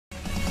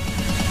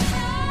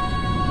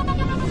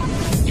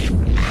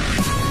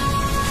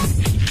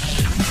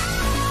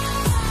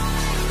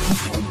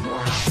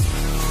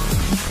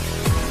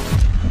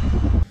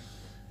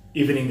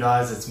Evening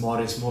guys, it's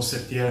Marius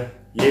Mostert here.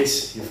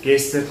 Yes, you've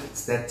guessed it,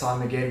 it's that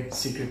time again,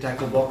 Secret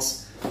Tackle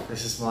Box.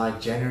 This is my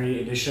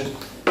January edition.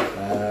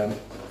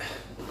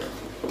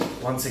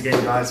 Once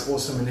again guys,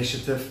 awesome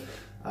initiative.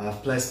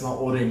 I've placed my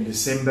order in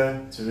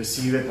December to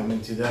receive it. I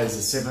mean, today is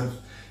the 7th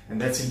and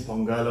that's in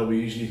Pongola.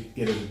 We usually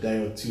get it a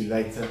day or two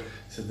later.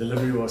 So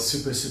delivery was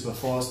super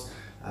fast.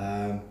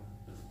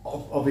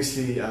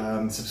 Obviously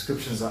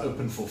subscriptions are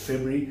open for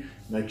February.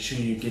 Make sure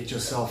you get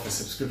yourself a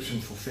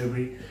subscription for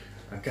February.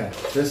 Okay,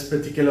 this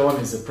particular one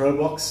is a Pro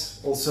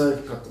Box. Also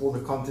got all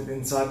the content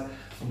inside.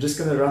 I'm just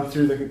going to run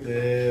through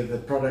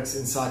the products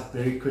inside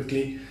very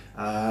quickly.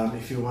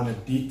 If you want a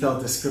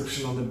detailed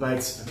description on the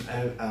baits,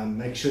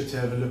 make sure to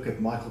have a look at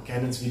Michael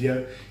Cannon's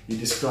video. He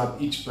described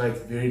each bait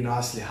very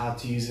nicely, how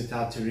to use it,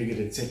 how to rig it,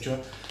 etc.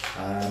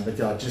 But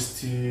yeah, just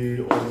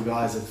to all the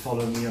guys that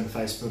follow me on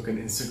Facebook and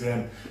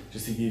Instagram,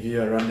 just to give you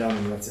a rundown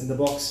on what's in the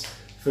box.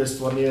 First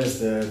one here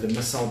is the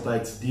missile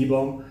bait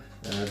D-bomb.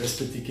 This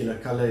particular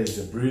color is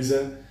the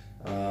Bruiser.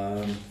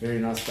 Very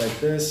nice bait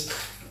this.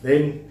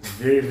 Then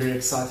very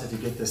excited to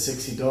get the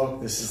sexy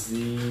dog. This is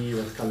the,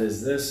 what color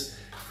is this?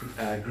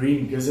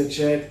 Green gizzard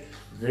shade.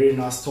 Very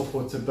nice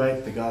topwater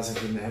bait. The guys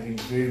have been having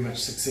very much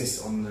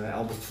success on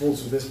Albert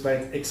Falls with this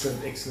bait.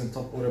 Excellent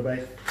topwater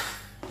bait.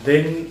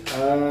 Then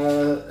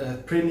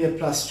Premier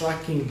Plus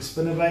striking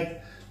spinnerbait.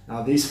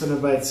 Now these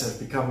spinnerbaits have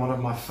become one of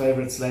my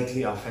favorites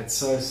lately. I've had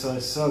so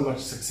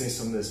much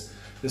success on this.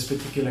 This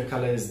particular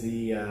color is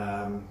the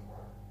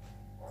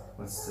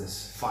what's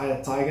this?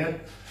 Fire Tiger.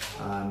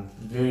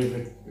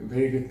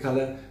 Very good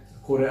color.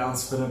 1/4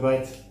 ounce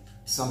spinnerbait.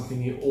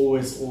 Something you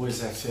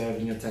always have to have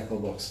in your tackle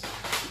box.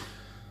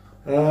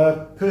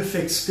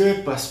 Perfect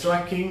skirt by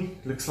Striking.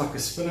 Looks like a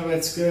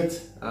spinnerbait skirt.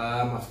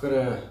 I've got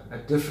a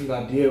different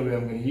idea where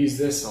I'm going to use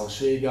this. I'll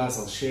show you guys.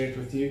 I'll share it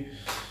with you.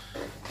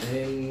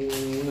 Then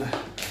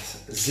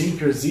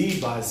Zinker Z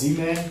by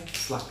Z-Man.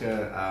 It's like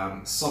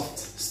a soft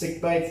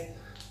stick bait.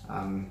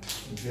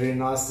 Very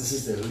nice. This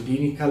is the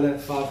Houdini color,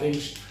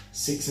 5-inch,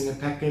 6 in a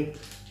packet.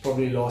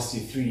 Probably last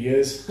you 3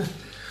 years.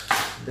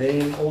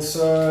 Then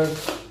also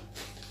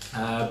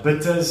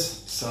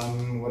bitters.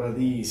 Some, what are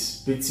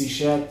these? Bitsy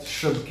Shad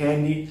shrimp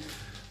candy.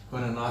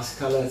 Quite a nice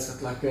color. It's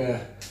got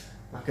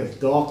like a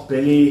dark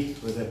belly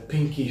with a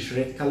pinkish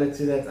red color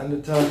to that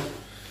undertone.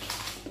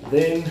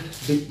 Then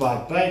Big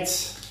Bite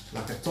Baits,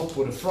 like a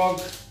topwater frog.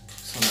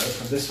 Just want to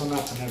open this one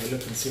up and have a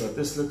look and see what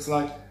this looks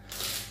like.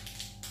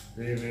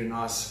 Very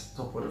nice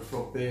topwater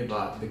frog there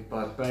by Big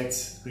Bite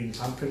Baits, green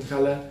pumpkin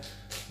color.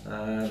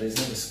 There's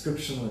no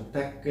description on the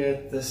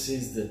packet. This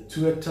is the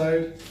Tour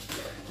Toad.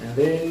 And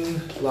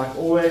then, like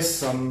always,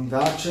 some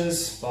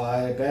vouchers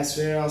by Bass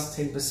Warehouse,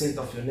 10%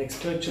 off your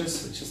next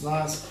purchase, which is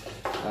nice.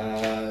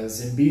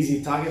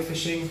 Zambezi Tiger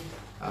Fishing,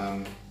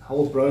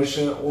 whole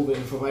brochure, all the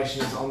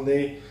information is on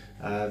there.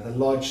 The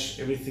lodge,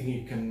 everything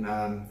you can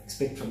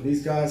expect from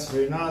these guys,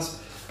 very nice.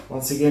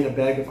 Once again, a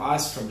bag of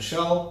ice from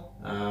Shell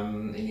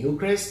in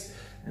Hillcrest.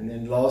 And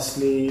then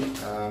lastly,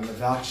 a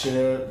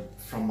voucher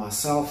from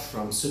myself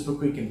from Super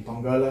Quick in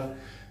Pongola.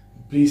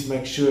 Please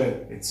make sure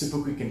it's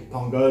Super Quick in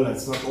Pongola.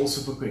 It's not all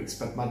Super Quicks,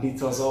 but my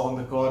details are on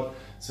the card.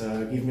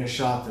 So give me a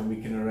shout and we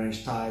can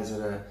arrange ties at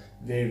a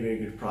very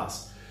good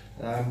price.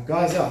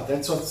 Guys, yeah,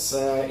 that's what's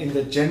in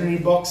the January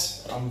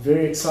box. I'm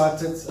very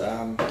excited.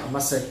 I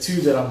must say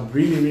two that I'm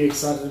really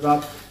excited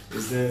about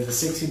is the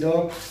sexy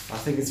dog. I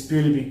think it's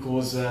purely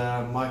because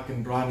Mike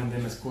and Brian and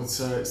them has caught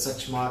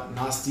such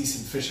nice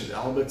decent fish at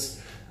Albert's,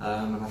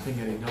 and I think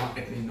at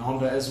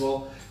Inanda as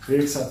well.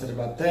 Very excited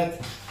about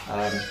that.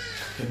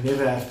 Can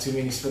never have too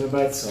many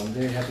spinnerbaits, so I'm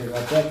very happy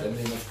about that. And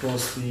then of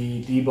course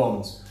the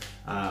D-bombs,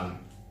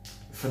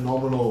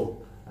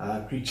 phenomenal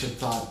creature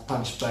type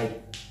punch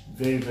bait,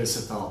 very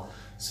versatile.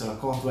 So I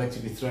can't wait to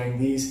be throwing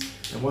these.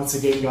 And once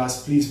again guys,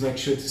 please make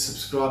sure to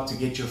subscribe to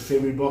get your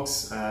February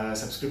box.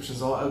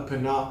 Subscriptions are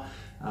open now.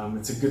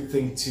 It's a good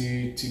thing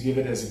to give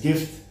it as a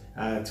gift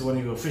to one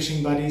of your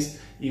fishing buddies,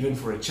 even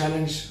for a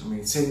challenge. I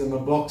mean, send them a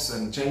box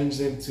and challenge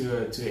them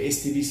to a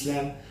STB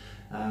slam.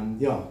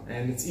 Yeah,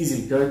 and it's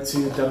easy. Go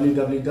to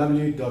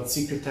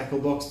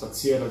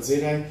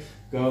www.secrettacklebox.co.za,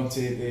 go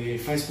onto the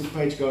Facebook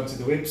page, go onto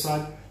the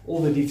website.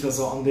 All the details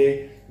are on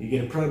there. You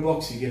get a Pro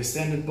Box, you get a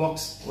standard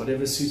box,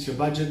 whatever suits your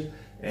budget.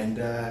 And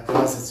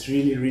guys, it's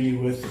really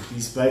worth it.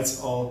 These baits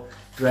are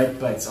great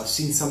baits. I've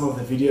seen some of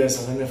the videos.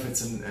 I don't know if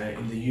it's in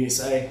the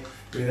USA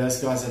where those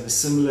guys have a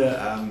similar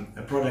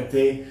a product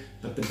there,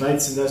 but the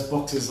baits in those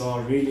boxes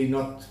are really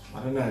not,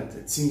 I don't know,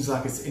 it seems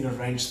like it's inner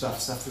range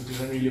stuff that you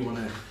don't really want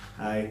to,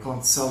 you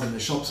can't sell in the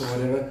shops or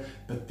whatever.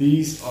 But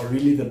these are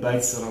really the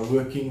baits that are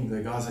working.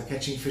 The guys are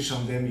catching fish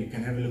on them. You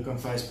can have a look on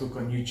Facebook,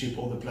 on YouTube,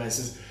 all the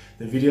places.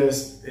 The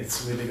videos,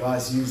 it's where the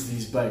guys use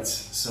these baits.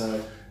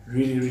 So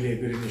really a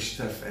good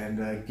initiative, and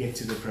get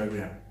to the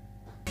program.